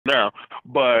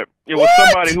was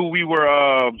somebody who we were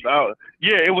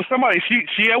yeah, it was somebody.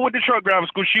 She had went to truck driving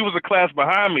school. She was a class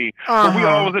behind me, but we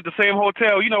all was at the same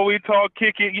hotel. You know, we talk,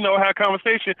 kick it, you know, have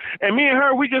conversation, and me and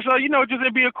her, we just you know, just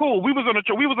it being cool. We was on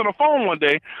the phone one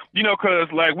day, you know, cause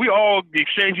like we all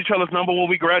exchanged each other's number when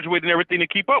we graduated and everything to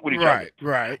keep up with each other.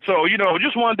 Right. So you know,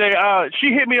 just one day, she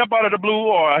hit me up out of the blue,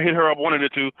 or I hit her up, one of the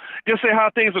two, just say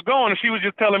how things were going, and she was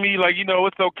just telling me like, you know,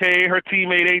 it's okay. Her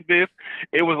teammate ain't this.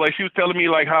 It was like she was telling me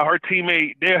like how her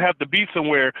teammate, they'll have to be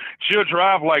somewhere. She'll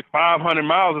drive like 500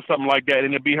 miles or something like that,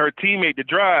 and it'll be her teammate to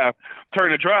drive,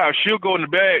 turn to drive. She'll go in the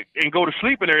bag and go to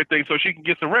sleep and everything so she can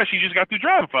get some rest. She just got through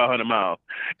driving 500 miles.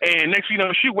 And next, you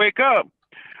know, she wake up,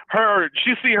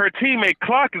 she see her teammate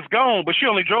clock is gone, but she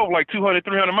only drove like 200,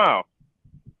 300 miles.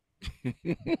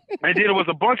 And then it was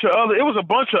a bunch of other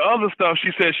stuff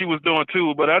she said she was doing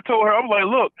too. But I told her, I'm like,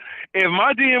 look, if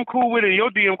my DM cool with it and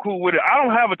your DM cool with it, I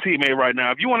don't have a teammate right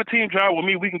now. If you want a team drive with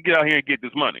me, we can get out here and get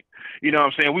this money. You know what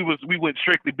I'm saying? We went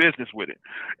strictly business with it.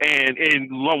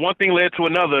 And one thing led to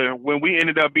another when we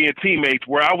ended up being teammates.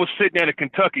 Where I was sitting down in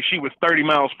Kentucky, she was 30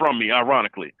 miles from me,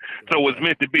 ironically. So it was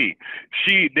meant to be.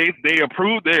 They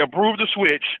approved the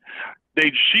switch. They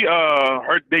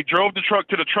drove the truck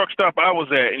to the truck stop I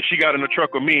was at, and she got in the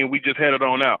truck with me, and we just headed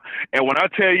on out. And when I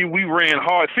tell you we ran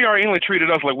hard, CR England treated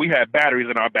us like we had batteries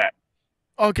in our back.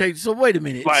 Okay, so wait a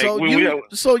minute. Like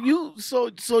so you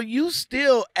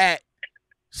still at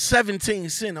 17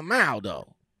 cents a mile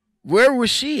though? Where was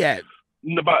she at?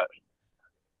 But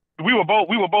we were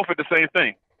both at the same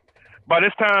thing. By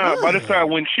this time,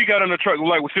 when she got in the truck,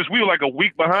 like since we were like a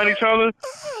week behind each other,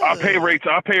 our pay rates,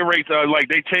 like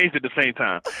they changed at the same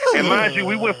time. And mind you,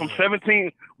 we went from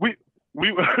 17, we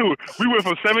went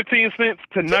from 17 cents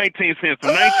to 19 cents,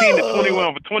 from 19 to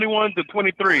 21, from 21 to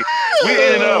 23.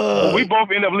 We both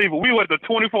ended up leaving. We went to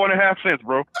 24.5 cents,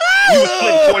 bro. We were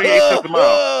splitting 48 cents a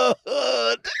mile.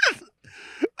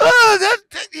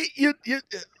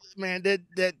 Man,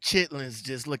 that chitling's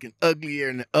just looking uglier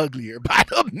and uglier by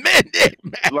the minute,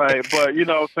 man. Like, but you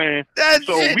know what I'm saying? That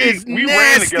so shit is we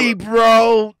nasty, ran together.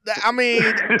 bro. I mean,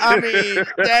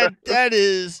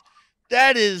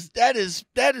 that is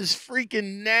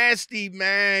freaking nasty,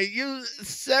 man. You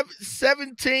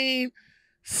 17.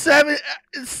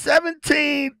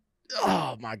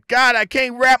 Oh my God, I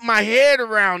can't wrap my head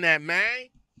around that, man.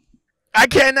 I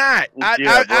cannot.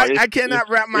 I cannot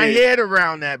wrap my head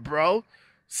around that, bro.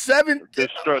 The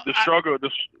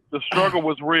struggle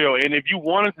was real, and if you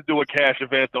wanted to do a cash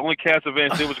event, the only cash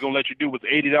event they was gonna let you do was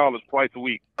 $80 twice a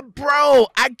week. Bro,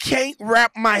 I can't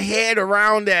wrap my head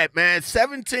around that, man.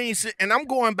 17, and I'm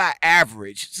going by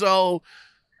average. So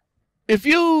if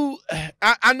you,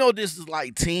 I know this is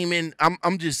like teaming.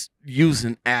 I'm just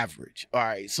using average. All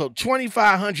right, so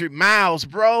 2,500 miles,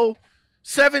 bro.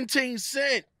 17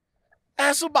 cents.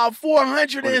 That's about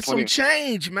 400 and some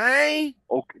change, man.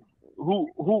 Okay.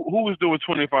 Who was doing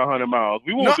 2,500 miles?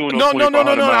 We weren't doing no.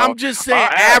 miles. I'm just saying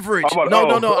average.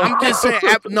 No. I'm just saying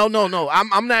no.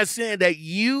 I'm not saying that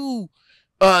you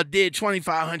did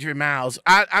 2,500 miles.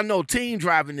 I know team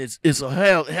driving is a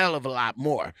hell of a lot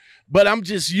more, but I'm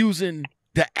just using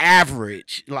the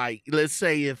average. Like let's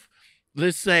say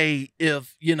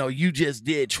if you know you just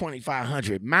did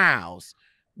 2,500 miles.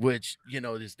 Which, you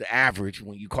know, is the average.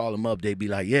 When you call them up, they be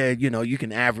like, yeah, you know, you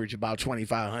can average about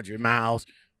 2,500 miles.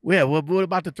 Well, what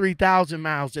about the 3,000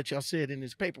 miles that y'all said in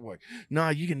this paperwork? No,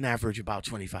 you can average about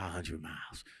 2,500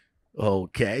 miles.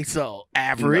 Okay, so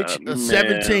average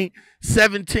 17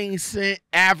 cent,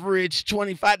 average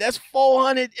 25. That's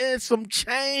 400 and some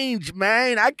change,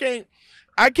 man. I can't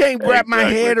wrap my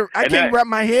head. I can't wrap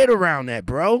my head around that,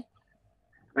 bro.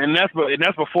 And that's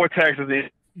before taxes.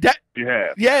 After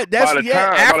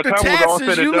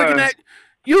taxes, you looking at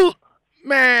you,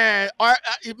 man.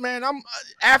 I'm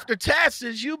after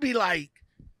taxes. You be like,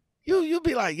 yo,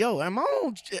 am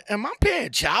I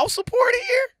paying child support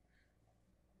here,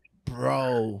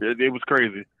 bro? It was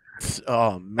crazy.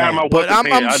 Oh man, I'm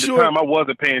sure I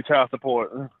wasn't paying child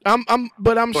support. I'm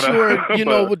sure you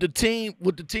know with the team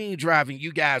driving,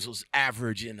 you guys was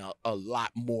averaging a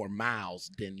lot more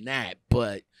miles than that,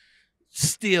 but.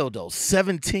 Still though,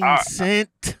 17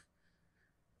 cents.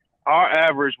 Our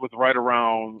average was right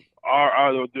around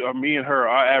me and her.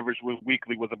 Our average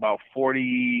weekly was about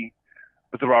 40.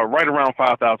 It's about right around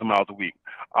 5,000 miles a week.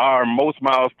 Our most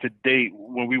miles to date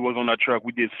when we was on that truck,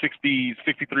 we did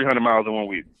 6,300 miles in 1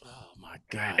 week. Oh my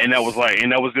God! And that was a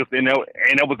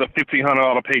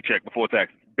 $1,500 paycheck before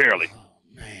taxes, barely. Oh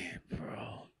man, bro.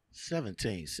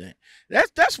 17 cents.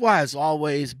 That's why it's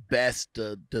always best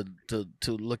to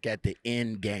look at the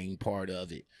end game part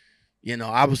of it. You know,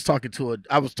 I was talking to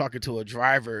a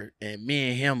driver, and me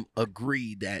and him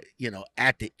agreed that, you know,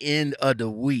 at the end of the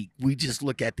week, we just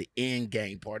look at the end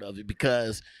game part of it,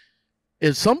 because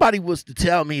if somebody was to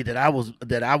tell me that I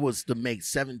was to make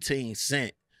 17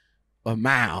 cents a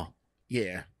mile,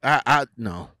 yeah, I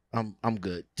no, I'm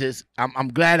good. Just I'm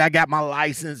glad I got my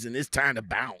license and it's time to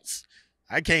bounce.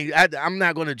 I'm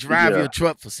not going to drive your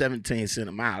truck for 17 cents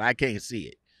a mile. I can't see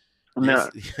it. Now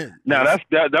that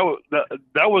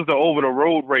was the over the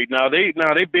road rate. Now they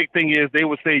big thing is they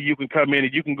would say you can come in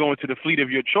and you can go into the fleet of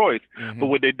your choice. But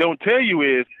what they don't tell you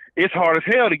is it's hard as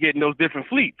hell to get in those different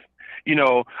fleets. You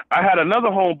know, I had another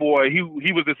homeboy. He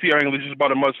was a CR English just about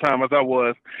as much time as I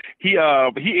was. He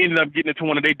ended up getting into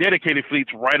one of their dedicated fleets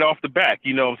right off the back.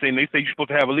 You know what I'm saying? They say you're supposed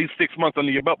to have at least 6 months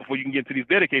under your belt before you can get into these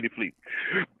dedicated fleets.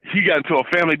 He got into a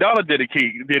Family Dollar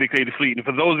dedicated fleet. And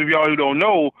for those of y'all who don't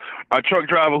know, a truck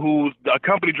driver who's a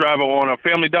company driver on a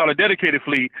Family Dollar dedicated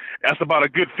fleet, that's about a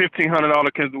good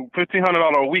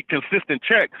 $1,500 a week consistent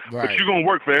check. Right. But you're gonna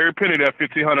work for every penny of that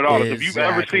 $1,500. Exactly. If you've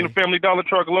ever seen a Family Dollar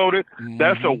truck loaded,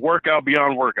 that's a workout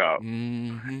beyond workout.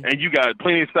 And you got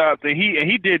plenty of stops, and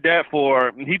he did that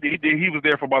for he was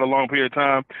there for about a long period of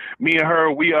time. Me and her,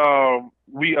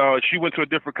 she went to a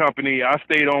different company. I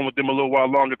stayed on with them a little while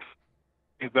longer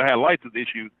because I had license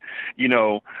issues, you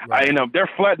know. Right. Their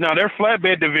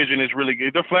flatbed division is really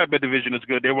good. Their flatbed division is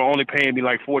good. They were only paying me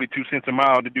like 42 cents a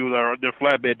mile to do their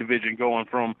flatbed division, going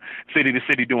from city to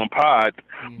city doing pods.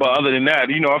 But other than that,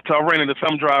 you know, I've ran into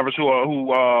some drivers who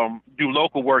do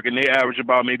local work, and they average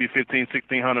about maybe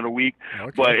 $1,500-1,600 a week.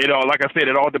 Okay. But it all, like I said,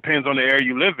 it all depends on the area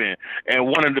you live in. And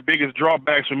one of the biggest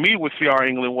drawbacks for me with CR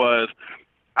England was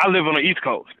I live on the East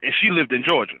Coast, and she lived in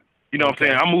Georgia. You know what I'm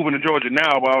saying? I'm moving to Georgia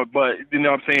now, but you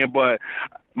know what I'm saying? But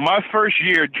my first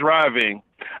year driving,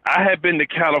 I had been to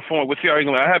California with CR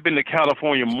England. I had been to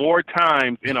California more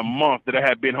times in a month than I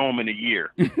had been home in a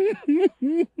year.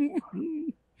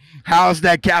 How's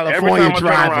that California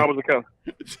driving? Every time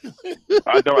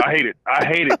I turn around, I hate it. I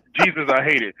hate it. Jesus, I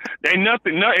hate it.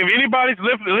 If anybody's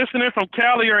listening from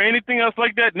Cali or anything else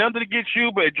like that, nothing against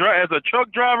you, but as a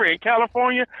truck driver in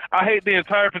California, I hate the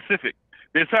entire Pacific.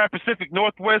 The entire Pacific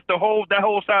Northwest, that whole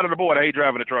side of the board, I hate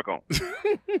driving a truck on.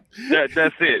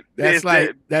 That's it. That's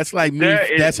like me.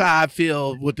 That's how I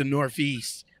feel with the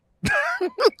Northeast.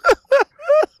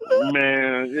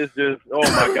 Man, it's just, oh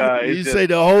my God. You say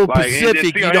the whole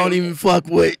Pacific, you don't even fuck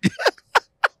with.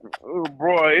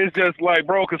 Bro, it's just like,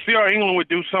 bro, because CR England would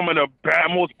do some of the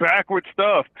most backward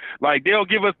stuff. Like they'll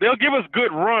give us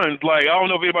good runs. Like, I don't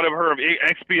know if anybody ever heard of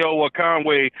XPO or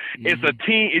Conway. It's a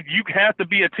team. You have to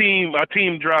be a team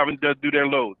driving to do their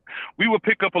loads. We would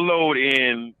pick up a load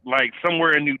in like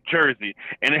somewhere in New Jersey,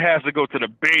 and it has to go to the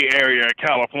Bay Area of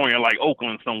California, like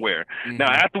Oakland somewhere.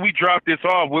 Now, after we drop this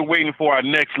off, we're waiting for our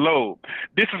next load.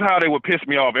 This is how they would piss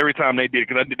me off every time they did,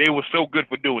 because they were so good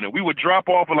for doing it. We would drop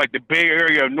off in like the Bay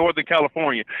Area of Northern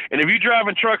California, and if you're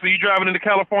driving trucks or you're driving into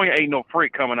California, ain't no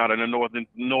freight coming out of the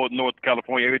North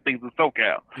California. Everything's in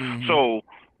SoCal. So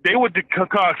they would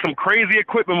concoct some crazy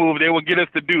equipment move they would get us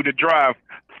to do to drive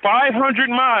 500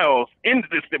 miles into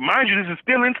this. Mind you, this is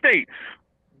still in state.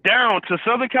 Down to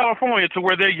Southern California to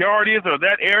where their yard is, or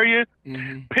that area,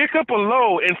 pick up a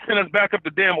load and send us back up to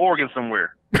damn Oregon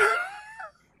somewhere.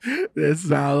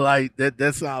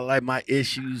 That sound like my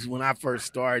issues when I first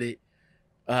started.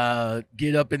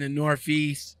 Get up in the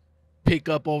Northeast, pick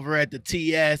up over at the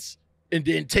TS, and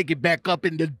then take it back up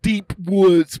in the deep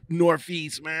woods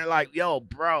Northeast, man. Like, yo,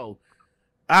 bro.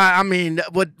 I mean,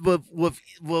 with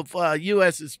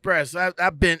U.S. Express,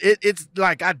 I've been. It's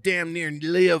like I damn near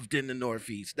lived in the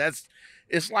Northeast.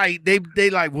 It's like they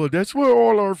like, well, that's where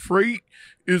all our freight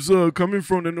is coming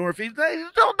from, the Northeast.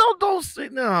 Don't say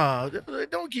no.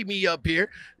 Don't keep me up here.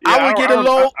 Yeah, I would get a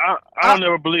load. I don't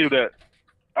never believe that.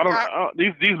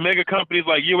 These mega companies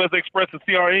like U.S. Express and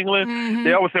CR England,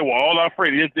 they always say, well, all our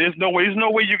freight. There's no way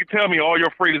you can tell me all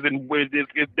your freight is in.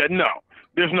 No,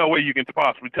 there's no way you can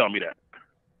possibly tell me that.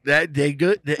 That they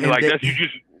good.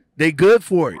 They good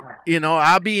for it. You know,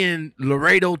 I'll be in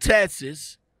Laredo,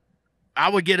 Texas. I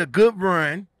would get a good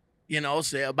run, you know,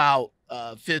 say about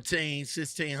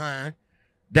 1,600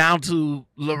 down to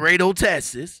Laredo,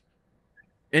 Texas.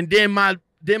 And then my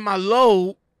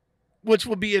load, which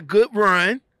would be a good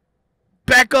run,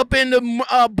 back up into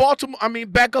Baltimore. I mean,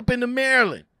 back up into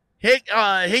Maryland,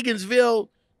 Higginsville,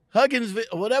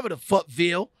 whatever the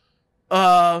fuckville.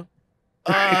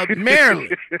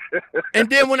 Maryland. And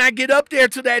then when I get up there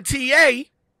to that TA,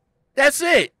 that's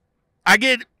it.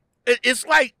 It's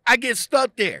like I get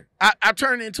stuck there. I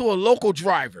turn into a local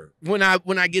driver when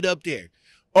I get up there.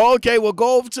 Okay, well,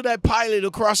 go over to that pilot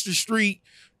across the street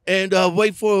and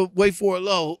wait for a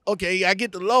load. Okay, I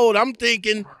get the load. I'm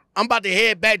thinking I'm about to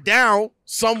head back down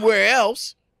somewhere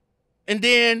else, and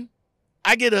then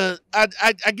I get a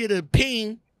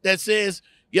ping that says,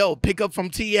 "Yo, pick up from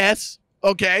TS."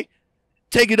 Okay,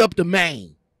 take it up to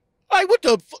Maine. Like what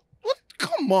the? What?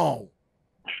 Come on.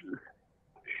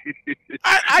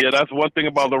 Yeah, that's one thing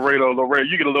about Laredo.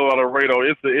 You get a little out of Laredo.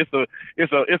 It's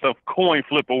a coin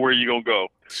flip of where you gonna go.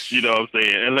 You know what I'm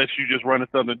saying? Unless you just running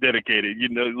something dedicated. You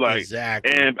know, like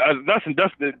exactly. And that's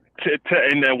the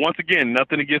and once again,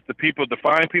 nothing against the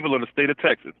fine people of the state of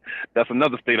Texas. That's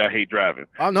another state I hate driving.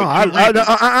 Oh no,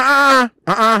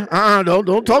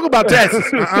 don't talk about Texas.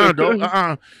 Don't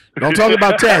talk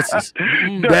about Texas.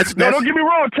 Don't get me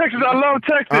wrong, Texas. I love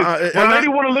Texas. My lady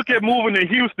want to look at moving to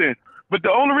Houston. But the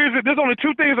only reason, there's only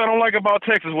two things I don't like about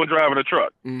Texas when driving a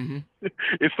truck. Mm-hmm.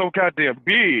 It's so goddamn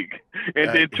big.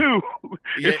 And then two,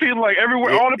 it seems like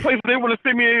everywhere, all the places they want to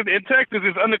send me in Texas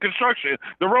is under construction.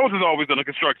 The roads is always under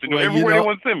construction. Well, everywhere they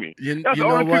want to send me. That's the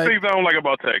only two things I don't like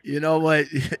about Texas. You know what?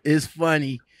 It's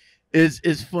funny.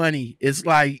 It's funny. It's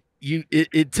like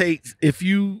it takes, if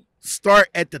you start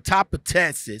at the top of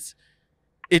Texas,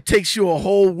 it takes you a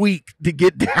whole week to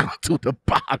get down to the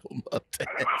bottom of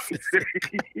Texas.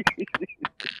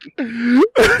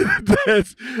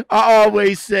 I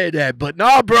always say that, but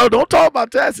no, bro, don't talk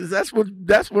about Texas. That's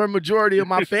where majority of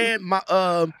my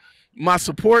my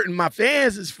support and my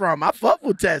fans is from. I fuck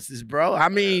with Texas, bro. I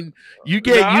mean,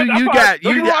 it's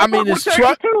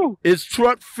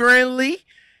truck friendly.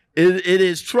 It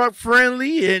is truck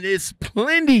friendly, and it's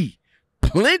plenty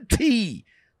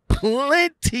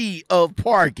of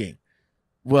parking.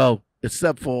 Well,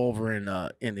 except for over in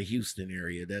the Houston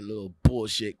area, that little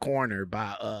bullshit corner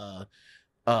by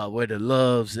where the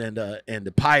Loves and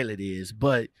the Pilot is.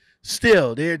 But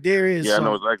still, there is. Yeah, I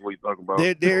know exactly what you're talking about.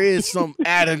 There is some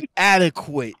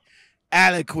adequate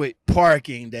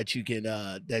parking that you can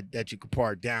that you can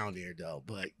park down there though.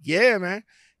 But yeah, man,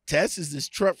 Texas is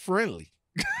truck friendly.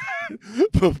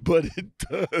 but it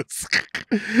does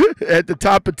at the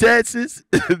top of Texas.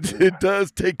 It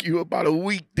does take you about a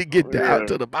week to get down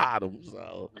to the bottom.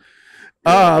 So,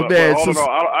 man, all in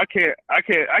all, I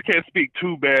can't speak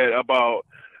too bad about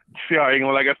CR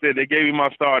England. Like I said, they gave me my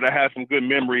start. I had some good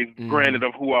memories, granted,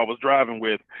 of who I was driving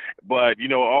with. But you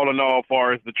know, all in all, as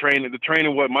far as the training,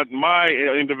 what my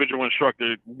individual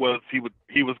instructor was, he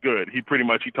was good. He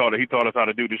taught us how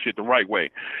to do this shit the right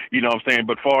way. You know what I'm saying?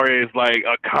 But far as like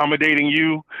accommodating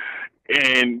you,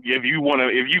 and if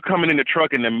you coming in the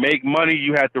truck and to make money,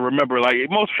 you have to remember, like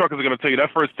most truckers are gonna tell you,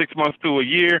 that first 6 months to a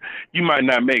year, you might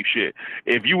not make shit.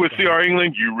 If you with CR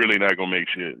England, you really not gonna make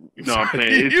shit. You know what I'm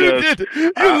saying? You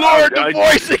lowered the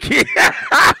voice again.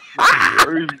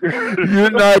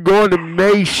 You're not going to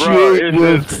make shit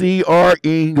with CR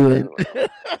England.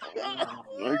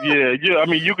 Yeah. I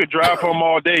mean, you could drive home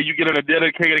all day. You get in a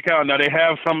dedicated account. Now they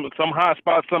have some hot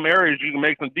spots, some areas you can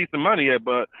make some decent money at,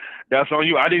 but that's on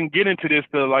you. I didn't get into this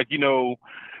to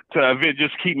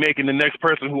just keep making the next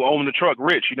person who owned the truck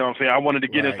rich. You know what I'm saying? I wanted to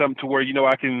get in something to where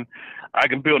I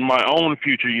can build my own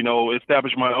future. You know,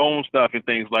 establish my own stuff and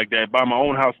things like that. Buy my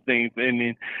own house things, and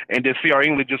then CR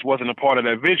England just wasn't a part of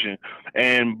that vision.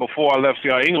 And before I left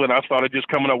CR England, I started just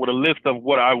coming up with a list of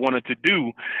what I wanted to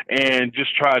do, and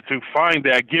just tried to find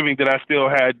that, giving that I still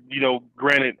had,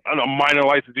 granted a minor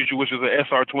license issue, which is an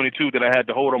SR22 that I had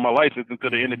to hold on my license until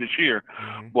the end of this year,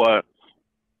 but.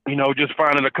 Just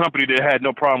finding a company that had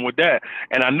no problem with that.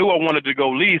 And I knew I wanted to go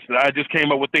lease. And I just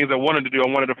came up with things I wanted to do. I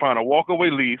wanted to find a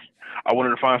walkaway lease. I wanted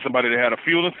to find somebody that had a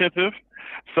fuel incentive,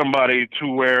 somebody to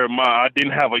where I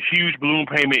didn't have a huge balloon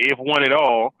payment, if one at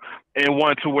all, and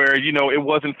one to where, it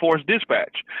wasn't forced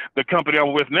dispatch. The company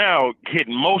I'm with now hit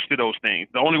most of those things.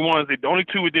 The only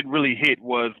two it didn't really hit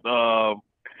was,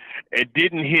 it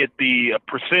didn't hit the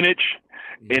percentage,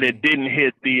 and it didn't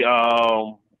hit the,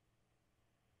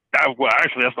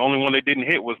 actually, that's the only one they didn't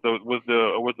hit was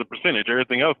the percentage.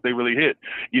 Everything else they really hit,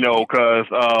 because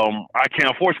I can't,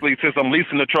 unfortunately, since I'm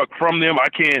leasing the truck from them, I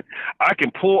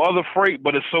can pull other freight,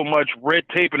 but it's so much red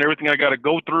tape and everything I got to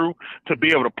go through to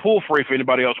be able to pull freight for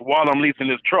anybody else while I'm leasing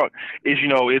this truck is,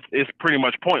 it's pretty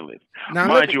much pointless. Now,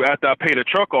 mind you, after I pay the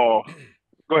truck off.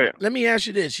 Go ahead. Let me ask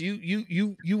you this: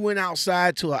 you went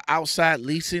outside to an outside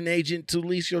leasing agent to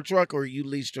lease your truck, or you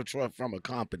leased your truck from a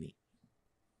company?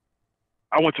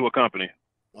 I went to a company.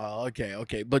 Oh,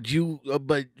 okay. But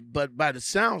but by the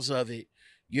sounds of it,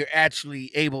 you're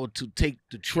actually able to take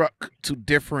the truck to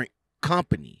different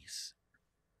companies.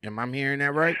 Am I hearing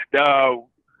that right?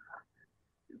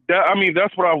 that. I mean,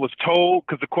 that's what I was told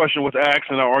because the question was asked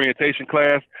in our orientation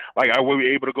class. Like, are we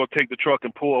able to go take the truck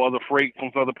and pull other freight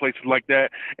from other places like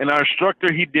that? And our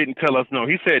instructor, he didn't tell us no.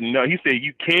 He said no. He said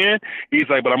you can. He's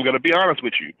like, but I'm going to be honest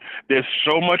with you. There's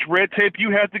so much red tape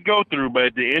you have to go through, but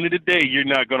at the end of the day, you're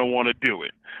not going to want to do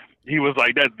it. He was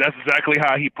like, that's exactly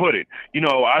how he put it. You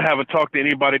know, I haven't talked to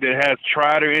anybody that has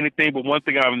tried or anything, but one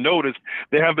thing I've noticed,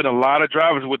 there have been a lot of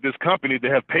drivers with this company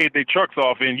that have paid their trucks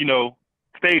off and, you know,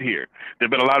 stayed here. There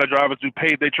have been a lot of drivers who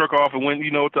paid their truck off and went,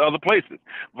 you know, to other places,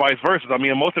 vice versa. I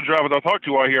mean, most of the drivers I talk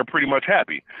to out here are pretty much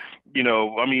happy. You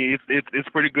know, I mean, it's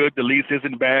pretty good. The lease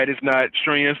isn't bad. It's not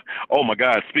strenuous. Oh my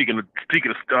God! Speaking of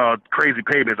crazy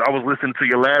payments, I was listening to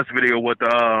your last video with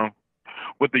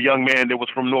the young man that was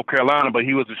from North Carolina, but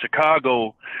he was in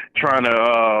Chicago trying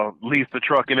to lease the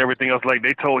truck and everything else. Like,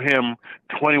 they told him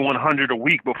 $2,100 a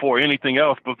week before anything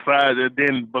else. Besides,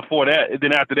 then before that,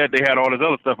 then after that, they had all this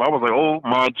other stuff. I was like, oh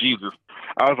my Jesus!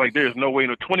 I was like, there's no way in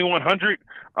the $2,100.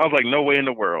 I was like, no way in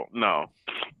the world, no.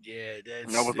 Yeah,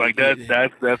 and I was like,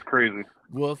 that's crazy.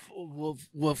 With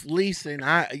leasing,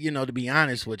 to be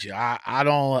honest with you, I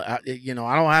don't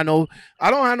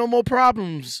have no more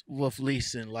problems with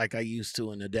leasing like I used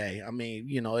to in the day. I mean,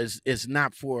 you know, it's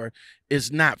not for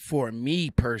me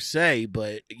per se,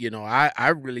 but you know, I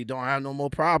really don't have no more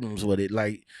problems with it.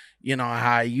 Like, you know,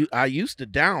 how I used to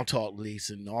down talk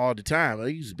leasing all the time. I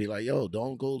used to be like, yo,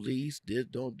 don't go lease this,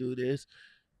 don't do this.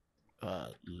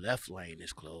 Left lane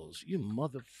is closed. You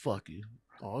motherfucker.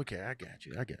 Oh, okay, I got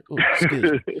you. Oh,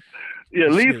 excuse me. Yeah,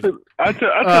 leasing. I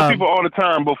tell people all the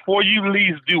time, before you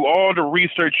lease, do all the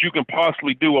research you can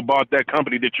possibly do about that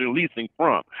company that you're leasing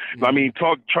from. Mm-hmm. I mean,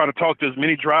 try to talk to as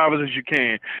many drivers as you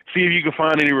can. See if you can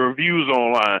find any reviews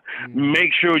online. Mm-hmm.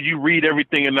 Make sure you read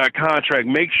everything in that contract.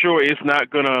 Make sure it's not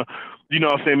gonna, you know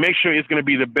what I'm saying, make sure it's going to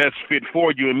be the best fit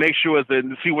for you, and make sure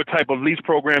to see what type of lease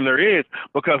program there is.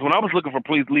 Because when I was looking for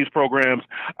lease programs,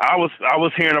 I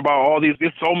was hearing about all these.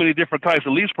 There's so many different types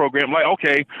of lease programs. Like,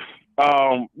 okay,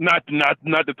 not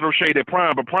to throw shade at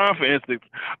Prime, but Prime, for instance,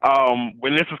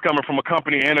 when this is coming from a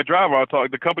company and a driver,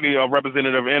 the company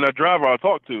representative and a driver I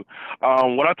talked to.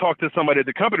 When I talked to somebody at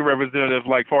the company representative,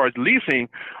 like far as leasing,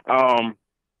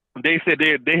 they said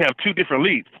they have two different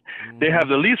leases. They have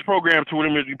the lease program to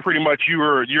where pretty much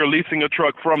you're leasing a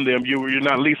truck from them. You're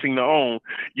not leasing to own.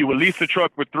 You would lease the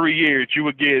truck for 3 years. You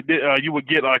would get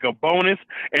like a bonus,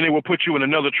 and it will put you in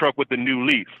another truck with the new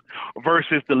lease.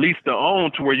 Versus the lease to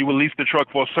own, to where you would lease the truck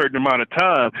for a certain amount of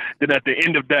time. Then at the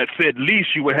end of that said lease,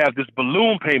 you would have this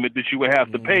balloon payment that you would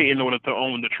have to pay in order to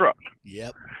own the truck.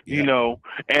 Yep. You know,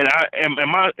 and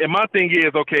my thing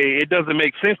is, okay, it doesn't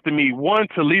make sense to me, one,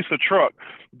 to lease a truck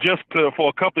just for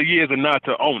a couple of years and not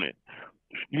to own it.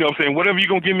 You know what I'm saying? Whatever you're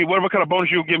gonna give me, whatever kind of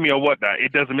bonus you'll give me or whatnot,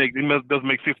 it doesn't make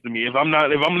sense to me. If I'm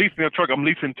leasing a truck, I'm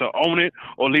leasing to own it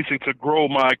or leasing to grow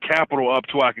my capital up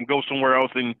so I can go somewhere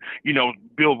else and, you know,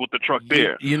 build with the truck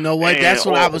there. You know what? That's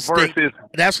what I was thinking.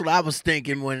 That's what I was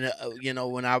thinking when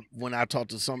when I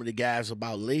talked to some of the guys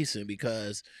about leasing,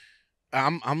 because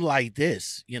I'm like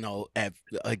this, you know,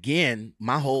 again,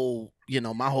 my whole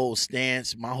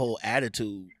stance, my whole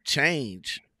attitude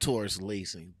changed towards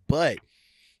leasing, but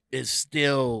it's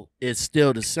still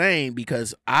the same,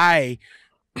 because I,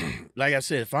 like I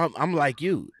said, if I'm like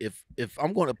you, if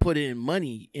I'm going to put in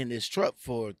money in this truck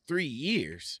for 3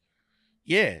 years,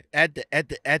 yeah, at the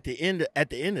end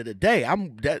of the day, I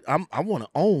want to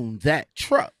own that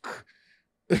truck.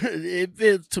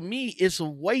 To me, it's a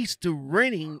waste to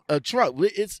renting a truck.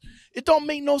 It don't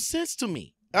make no sense to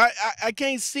me. I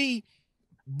can't see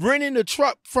renting a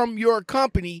truck from your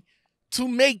company to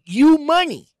make you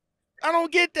money. I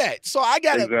don't get that. So I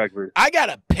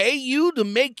gotta pay you to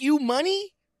make you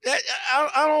money.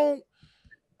 I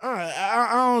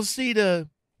don't see the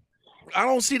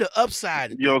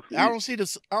upside. I don't see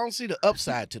the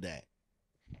upside to that.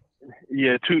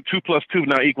 Yeah, 2 plus 2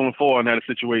 not equaling 4 in that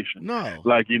situation. No.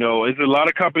 Like, you know, there's a lot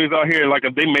of companies out here, like,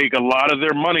 they make a lot of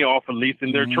their money off of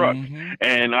leasing their trucks.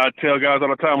 And I tell guys all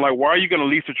the time, like, why are you going to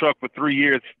lease a truck for 3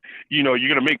 years? You know, you're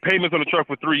going to make payments on the truck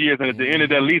for 3 years, and at the end of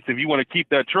that lease, if you want to keep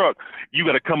that truck, you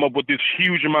got to come up with this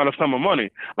huge amount of sum of money.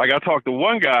 Like, I talked to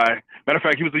one guy, matter of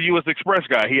fact, he was a U.S. Express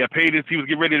guy. He was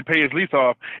getting ready to pay his lease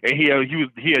off, and he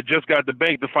had just got the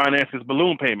bank to finance his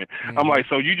balloon payment. I'm like,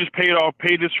 so you just paid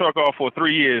this truck off for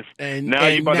 3 years, and now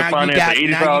you're about to finance an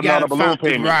 $80,000 balloon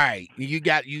payment. Right.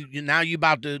 Now you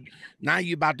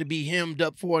about to be hemmed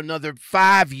up for another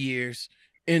 5 years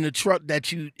in the truck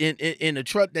that you in a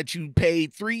truck that you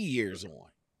paid 3 years on.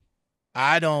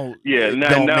 I don't. Yeah.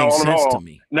 Don't make sense to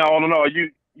me. Now, all in all,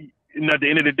 and at the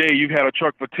end of the day, you've had a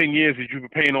truck for 10 years that you've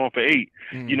been paying on for 8.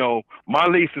 You know, my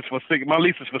lease is for 60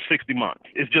 months.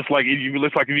 It's just like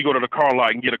it's like if you go to the car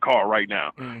lot and get a car right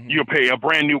now, you'll pay a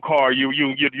brand new car. You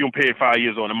pay it 5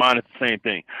 years on it. Mine is the same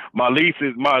thing. My lease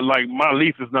is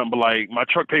nothing but like my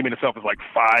truck payment itself is like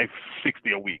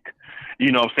 $560 a week.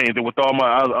 You know what I'm saying? That with all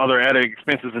my other added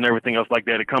expenses and everything else like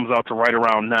that, it comes out to right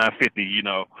around $950. You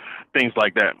know, things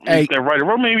like that. Hey, right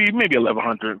around maybe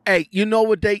 $1,100. Hey, you know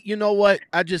what?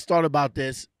 I just thought about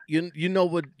this. You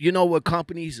know what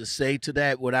companies will say to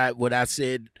that? What I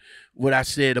said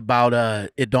about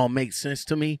it don't make sense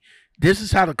to me. This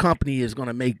is how the company is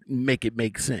gonna make it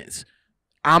make sense.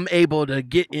 I'm able to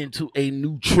get into a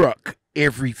new truck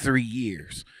every 3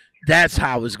 years. That's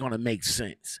how it's gonna make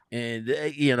sense. And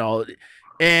you know,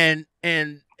 and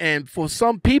for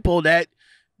some people that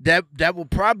will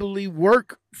probably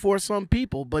work for some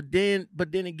people, but then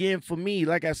again, for me,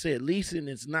 like I said, leasing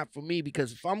is not for me,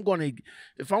 because if I'm gonna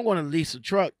lease a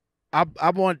truck, I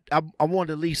want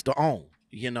to lease to own.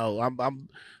 You know,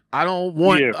 I don't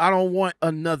want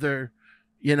another.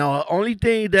 You know, only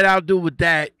thing that I'll do with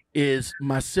that is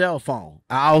my cell phone.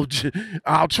 I'll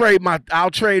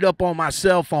trade up on my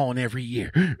cell phone every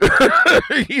year.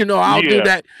 You know, I'll do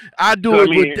that. I'll do it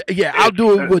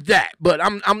with that. But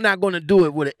I'm not going to do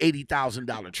it with an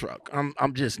 $80,000 truck.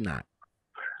 I'm just not.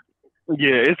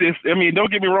 Yeah, it's. I mean, don't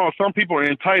get me wrong. Some people are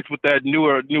enticed with that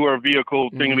newer vehicle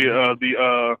thing.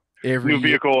 New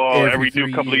vehicle every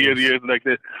couple of years like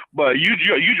that. But you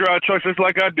drive trucks just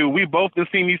like I do. We both have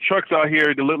seen these trucks out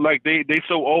here that look like they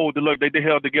so old. They look like they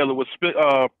held together with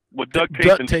duct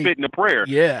tape and spit in a prayer.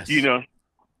 Yes.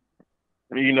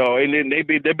 You know, and then they've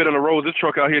been on the road. This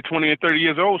truck out here, 20 and 30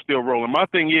 years old, still rolling. My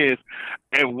thing is,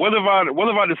 and whether if I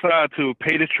decide to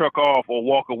pay this truck off or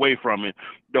walk away from it,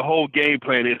 the whole game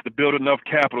plan is to build enough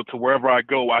capital to wherever I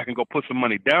go, I can go put some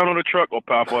money down on the truck or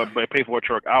pay for a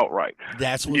truck outright.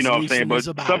 That's what I'm saying. But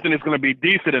something that's going to be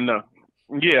decent enough.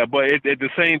 Yeah, but at the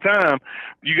same time,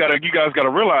 you guys got to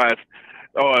realize.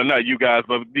 Oh, not you guys,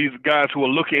 but these guys who are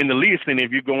looking into leasing.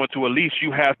 If you go into a lease,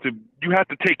 you have to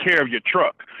take care of your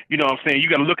truck. You know what I'm saying? You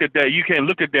got to look at that. You can't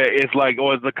look at that as like,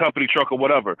 oh, it's a company truck or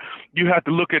whatever. You have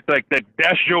to look at like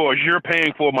that's yours. You're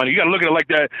paying for money. You got to look at it like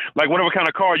that, like whatever kind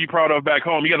of car you're proud of back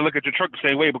home. You got to look at your truck the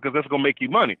same way, because that's gonna make you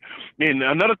money. And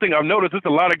another thing I've noticed, there's a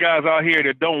lot of guys out here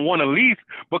that don't want to lease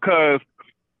because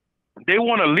they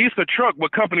want to lease a truck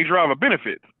with company driver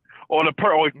benefits, or not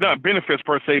benefits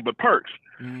per se, but perks.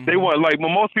 They want, like,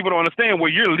 most people don't understand,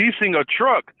 where you're leasing a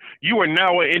truck, you are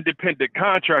now an independent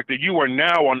contractor. You are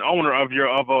now an owner of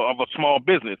a small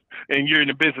business, and you're in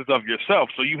the business of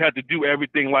yourself. So you have to do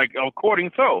everything like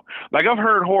according to. Like, I've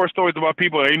heard horror stories about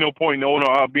people. There ain't no point in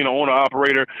being an owner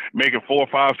operator making $400,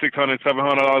 $500, $600,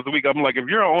 $700 a week. I'm like, if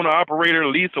you're an owner operator,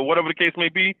 lease, or whatever the case may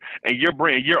be, and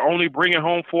you're only bringing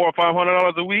home $400 or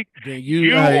 $500 a week, then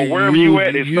you or wherever you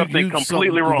at is something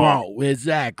completely wrong.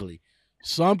 Exactly.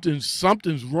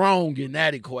 Something's wrong in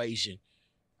that equation.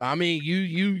 I mean,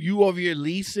 you over here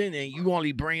leasing and you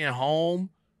only bringing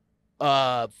home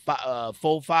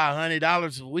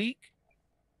 $400-$500 a week.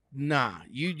 Nah,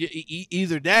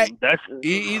 either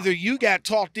you got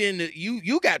talked into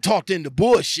you got talked into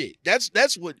bullshit. That's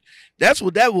what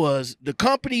that was. The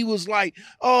company was like,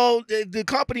 oh, the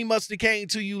company must have came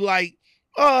to you like,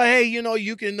 oh, hey, you know,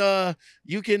 you can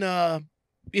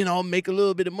make a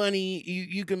little bit of money.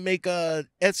 You can make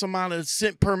X amount of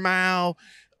cent per mile,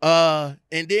 and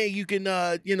then you can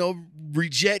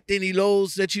reject any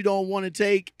loads that you don't want to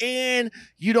take, and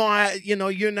you don't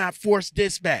you're not forced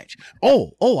dispatch.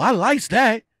 Oh, I like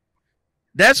that.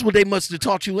 That's what they must have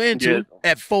taught you into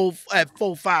at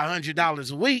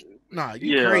 $500 a week. Nah,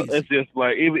 you crazy. It's just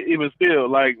like even still,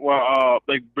 like,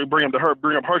 they bring up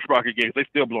Hirschbach again. They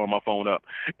still blowing my phone up,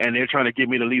 and they're trying to get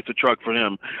me to lease a truck for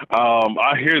them.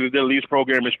 I hear that their lease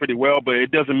program is pretty well, but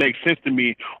it doesn't make sense to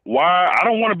me. Why? I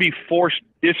don't want to be forced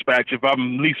dispatch if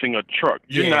I'm leasing a truck.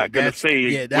 You're not gonna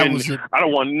say, I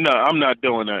don't want. No, I'm not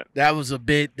doing that. That was a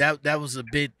big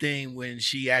thing when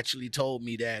she actually told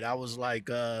me that. I was like,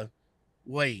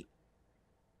 wait,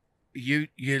 you're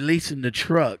leasing the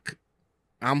truck.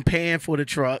 I'm paying for the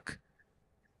truck.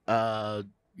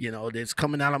 That's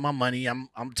coming out of my money. I'm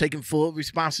taking full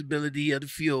responsibility of the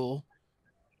fuel,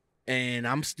 and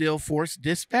I'm still forced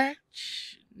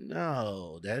dispatch.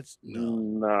 No, that's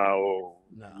no,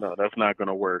 that's not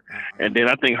gonna work. And then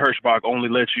I think Hirschbach only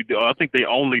lets you do. I think they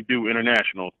only do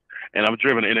international, and I've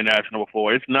driven an international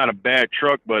before. It's not a bad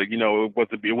truck, but it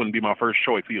wouldn't be my first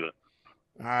choice either.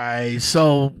 All right,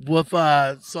 so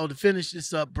to finish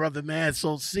this up, brother man.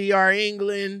 So CR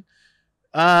England,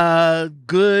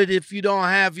 good if you don't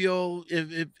have your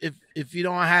if if you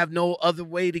don't have no other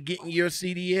way to get in your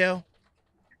CDL?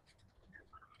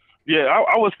 Yeah,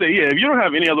 I would say, yeah, if you don't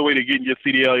have any other way to get in your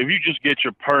CDL, if you just get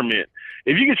your permit,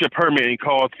 if you get your permit and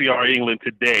call CR England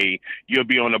today, you'll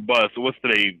be on the bus. What's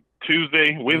today?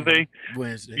 Tuesday, Wednesday?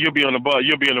 Wednesday. You'll be on the bus.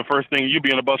 You'll be on the first thing. You'll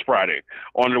be on the bus Friday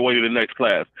on the way to the next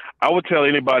class. I would tell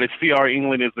anybody CR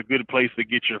England is a good place to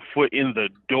get your foot in the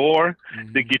door,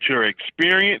 to get your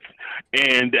experience,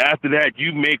 and after that,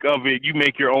 you make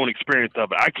your own experience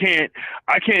of it. I can't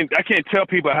tell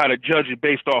people how to judge it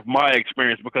based off my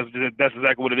experience, because that's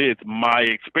exactly what it is. My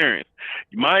experience.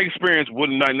 My experience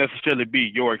would not necessarily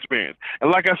be your experience.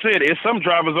 And like I said, it's some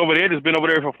drivers over there that's been over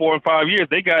there for 4 and 5 years.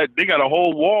 They got a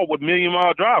whole wall with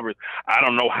million-mile drivers. I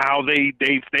don't know how they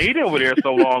stayed over there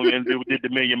so long and did the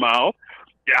million miles.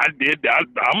 I did.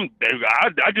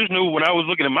 I just knew when I was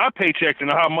looking at my paychecks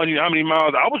and how many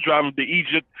miles I was driving to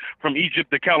Egypt, from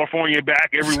Egypt to California back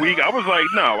every week. I was like,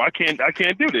 no, I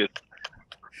can't do this.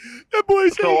 That boy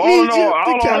said Egypt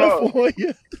to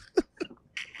California.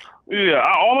 Yeah,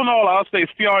 all in all, I'll say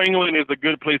CR England is a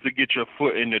good place to get your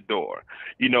foot in the door.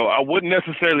 You know, I wouldn't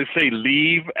necessarily say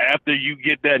leave after you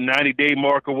get that 90-day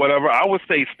mark or whatever. I would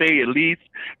say stay at least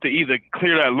to either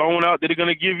clear that loan out that they're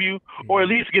going to give you, or at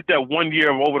least get that 1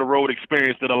 year of over-the-road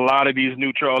experience that a lot of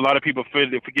people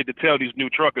forget to tell these new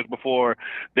truckers before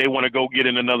they want to go get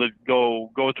in go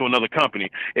to another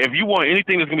company. If you want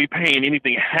anything that's going to be paying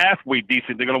anything halfway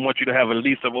decent, they're going to want you to have at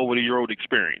least some over-the-road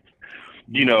experience.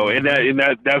 You know, and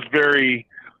that's a very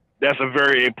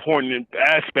important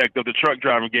aspect of the truck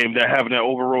driving game, that having that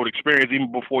over road experience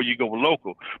even before you go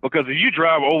local. Because if you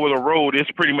drive over the road,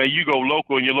 it's pretty much, you go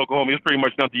local in your local home, it's pretty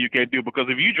much nothing you can't do. Because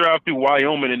if you drive through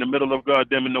Wyoming in the middle of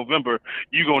goddamn in November,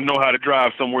 you gonna know how to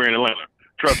drive somewhere in Atlanta.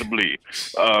 Trust and believe.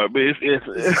 But it's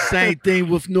the same thing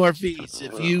with Northeast.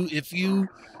 If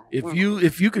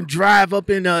you can drive up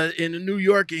in New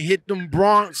York and hit them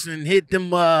Bronx and hit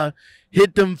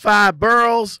them 5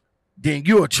 boroughs, then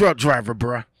you're a truck driver,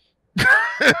 bro.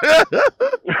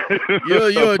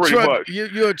 you're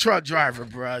a truck driver,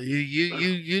 bro.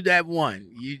 You that one.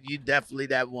 You definitely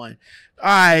that one. All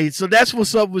right, so that's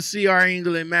what's up with CR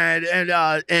England, man. And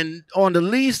on the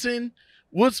leasing,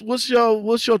 what's your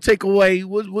takeaway?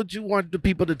 What you want the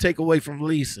people to take away from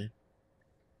leasing?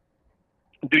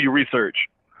 Do your research.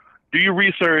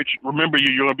 Remember,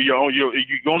 you're gonna be your own. You're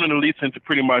going into leasing to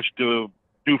pretty much do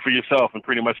for yourself and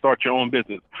pretty much start your own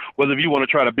business. Whether if you want to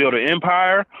try to build an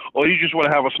empire or you just want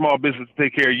to have a small business to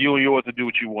take care of you and yours to do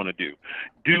what you want to do.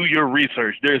 Do your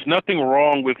research. There's nothing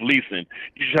wrong with leasing.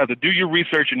 You just have to do your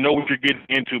research and know what you're getting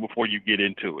into before you get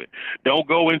into it. Don't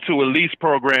go into a lease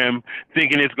program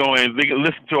thinking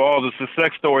listen to all the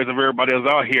success stories of everybody else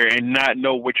out here and not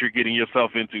know what you're getting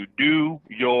yourself into. Do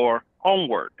your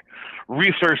homework.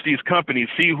 Research these companies,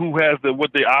 see who has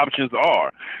what the options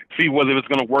are, see whether it's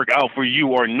going to work out for you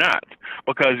or not.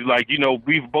 Because,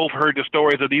 we've both heard the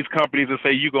stories of these companies that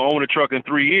say you can own a truck in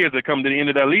 3 years. That come to the end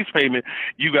of that lease payment,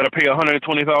 you got to pay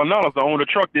 $120,000 to own a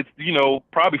truck that's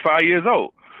probably 5 years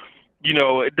old.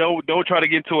 Don't try to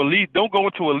get into a lease. Don't go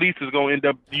into a lease that's going to end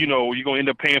up you're going to end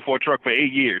up paying for a truck for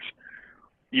 8 years.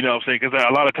 You know what I'm saying? Because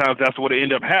a lot of times that's what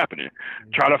end up happening.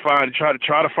 Try to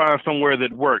find somewhere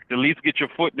that works. At least get your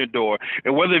foot in the door.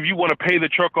 And whether if you want to pay the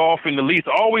truck off in the lease,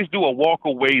 always do a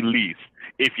walk-away lease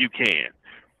if you can.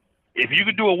 If you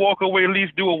can do a walk-away lease,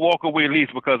 do a walk-away lease,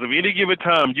 because if any given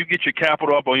time you get your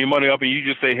capital up or your money up and you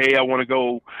just say, hey, I want to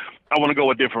go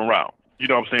a different route. You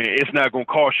know what I'm saying? It's not going to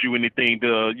cost you anything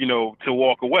to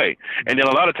walk away. And then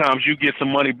a lot of times you get some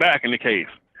money back in the case.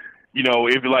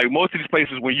 If most of these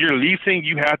places when you're leasing,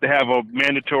 you have to have a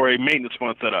mandatory maintenance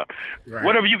fund set up. Right.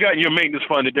 Whatever you got in your maintenance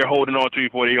fund that they're holding on to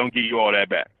before they're going to give you all that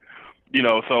back.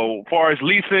 So as far as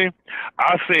leasing,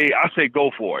 I say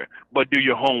go for it, but do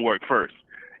your homework first.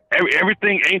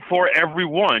 Everything ain't for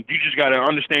everyone. You just got to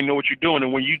understand, know what you're doing.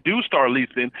 And when you do start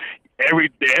leasing,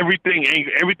 everything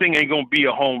ain't gonna be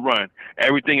a home run.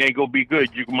 Everything ain't gonna be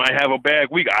good. You might have a bad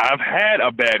week. I've had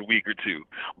a bad week or two,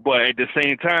 but at the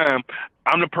same time,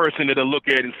 I'm the person that'll look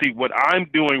at it and see what I'm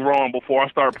doing wrong before I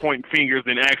start pointing fingers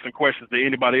and asking questions to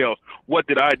anybody else.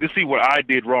 To see what I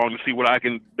did wrong, to see what I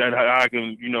can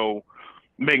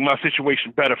make my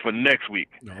situation better for next week.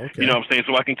 Okay. You know what I'm saying?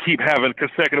 So I can keep having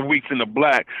consecutive weeks in the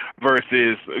black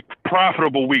versus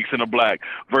profitable weeks in the black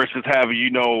versus having,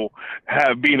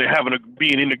 being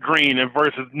in the green and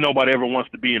versus nobody ever wants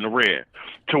to be in the red.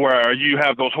 To where you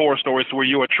have those horror stories to where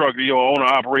you're a trucker, you're an owner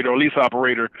operator or lease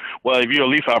operator. Well, if you're a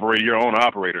lease operator, you're an owner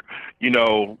operator.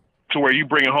 To where you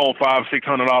bring home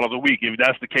 $500-600 a week. If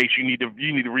that's the case, you need to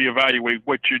reevaluate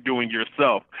what you're doing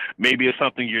yourself. Maybe it's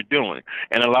something you're doing.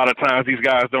 And a lot of times these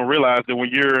guys don't realize that when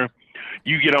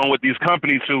you get on with these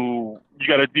companies who you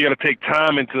gotta take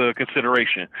time into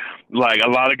consideration. Like a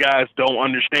lot of guys don't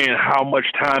understand how much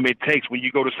time it takes when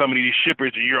you go to some of these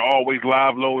shippers and you're always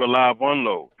live load or live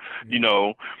unload. You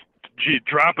know,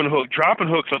 dropping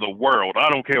hooks are the world.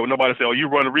 I don't care what nobody say. Oh, you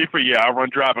run a reefer? Yeah, I run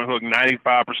dropping hook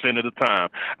 95% of the time.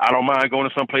 I don't mind going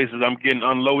to some places I'm getting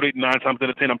unloaded. 9 times out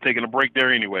of 10, I'm taking a break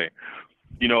there anyway.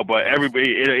 You know, but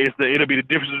everybody, it'll be the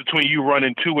difference between you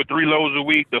running 2 or 3 loads a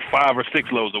week to 5 or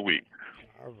 6 loads a week.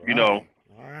 All right. You know.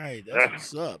 All right, that's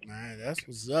what's up, man. That's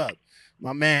what's up.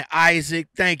 My man Isaac,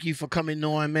 thank you for coming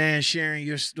on, man, sharing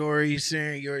your story,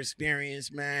 sharing your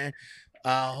experience, man.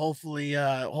 Hopefully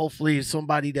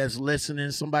somebody that's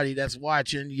listening, somebody that's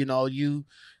watching, you know, you're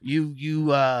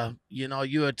a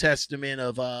testament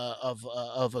of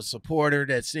a supporter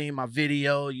that seen my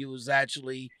video. You was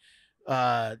actually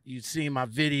you seen my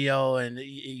video and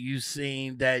you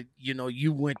seen that, you know,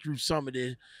 you went through some of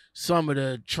the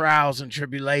trials and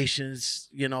tribulations,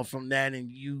 you know, from that, and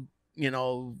you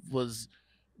know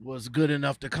was good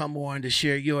enough to come on to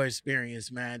share your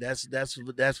experience, man. That's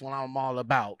what I'm all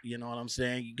about. You know what I'm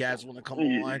saying? You guys want to come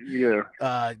on,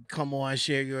 come on,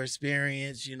 share your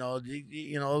experience. You know,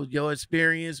 your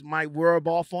experience might rub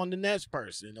off on the next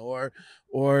person, or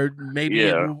maybe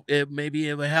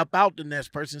it will help out the next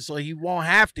person, so he won't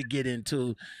have to get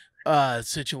into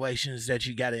situations that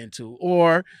you got into,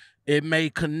 or it may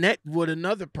connect with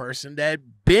another person that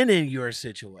been in your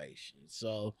situation.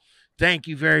 So thank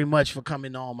you very much for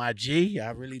coming on, my G.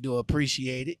 I really do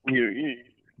appreciate it.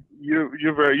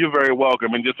 You're very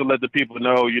welcome. And just to let the people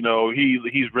know, you know,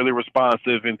 he's really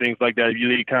responsive and things like that. If you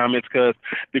leave comments, because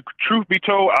the truth be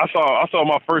told, I saw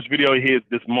my first video of his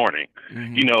this morning.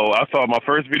 Mm-hmm. You know, I saw my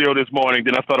first video this morning.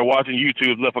 Then I started watching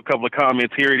YouTube. Left a couple of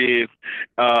comments. Here it is.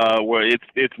 Where it's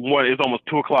almost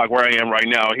 2:00 where I am right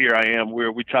now. Here I am.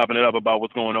 We're chopping it up about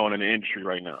what's going on in the industry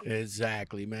right now.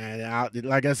 Exactly, man.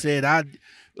 Like I said,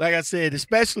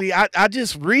 especially I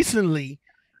just recently.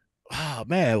 Oh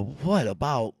man, what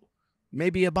about?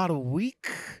 Maybe about a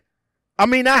week. I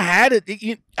mean, I had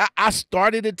it. I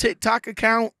started a TikTok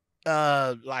account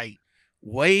like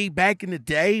way back in the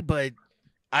day, but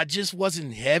I just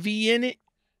wasn't heavy in it,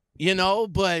 you know.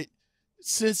 But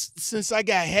since I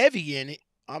got heavy in it,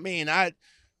 I mean,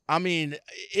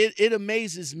 it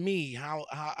amazes me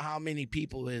how many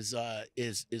people is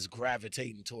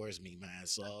gravitating towards me, man.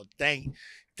 So thank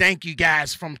you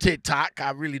guys from TikTok.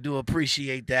 I really do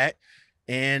appreciate that.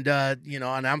 And you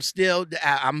know, and I'm still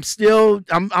YouTube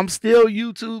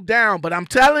down, but I'm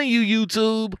telling you,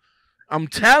 YouTube, I'm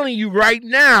telling you right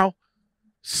now,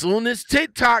 soon as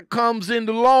TikTok comes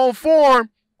into long form,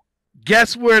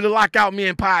 guess where the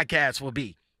Lockoutmen podcast will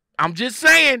be? I'm just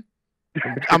saying.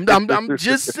 I'm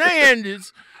just saying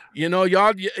this. You know,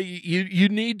 y'all, you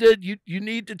need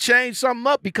to change something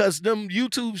up, because them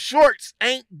YouTube shorts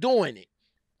ain't doing it.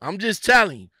 I'm just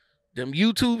telling you. Them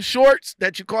YouTube shorts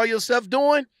that you call yourself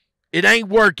doing, it ain't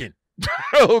working.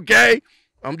 Okay?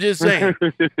 I'm just saying.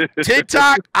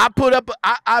 TikTok, I put up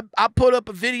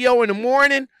a video in the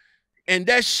morning, and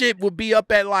that shit would be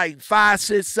up at like 5,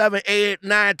 6, 7, 8,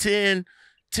 9, 10,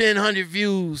 100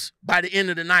 views by the end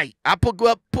of the night. I put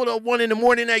up one in the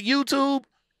morning at YouTube,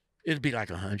 it'd be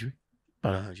like 100,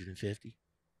 about 150.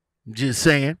 I'm just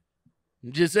saying.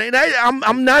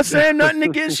 I'm not saying nothing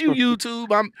against you,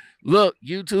 YouTube. Look,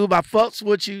 YouTube, I fucks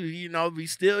with you. You know, we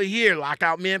still here,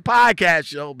 Lockoutmen podcast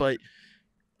show. But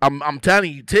I'm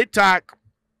telling you, TikTok.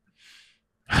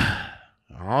 I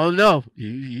don't know.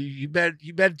 You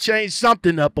better change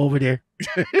something up over there.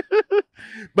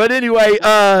 But anyway,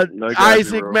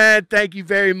 Isaac, man, thank you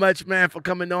very much, man, for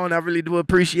coming on. I really do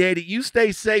appreciate it. You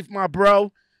stay safe, my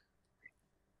bro.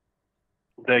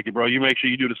 Thank you, bro. You make sure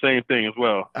you do the same thing as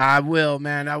well. I will,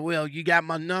 man. I will. You got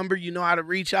my number. You know how to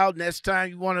reach out. Next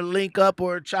time you want to link up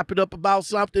or chop it up about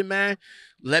something, man,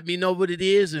 let me know what it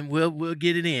is, and we'll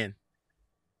get it in.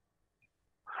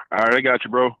 All right, I got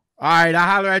you, bro. All right, I'll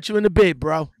holler at you in a bit,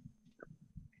 bro.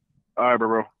 All right,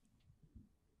 bro.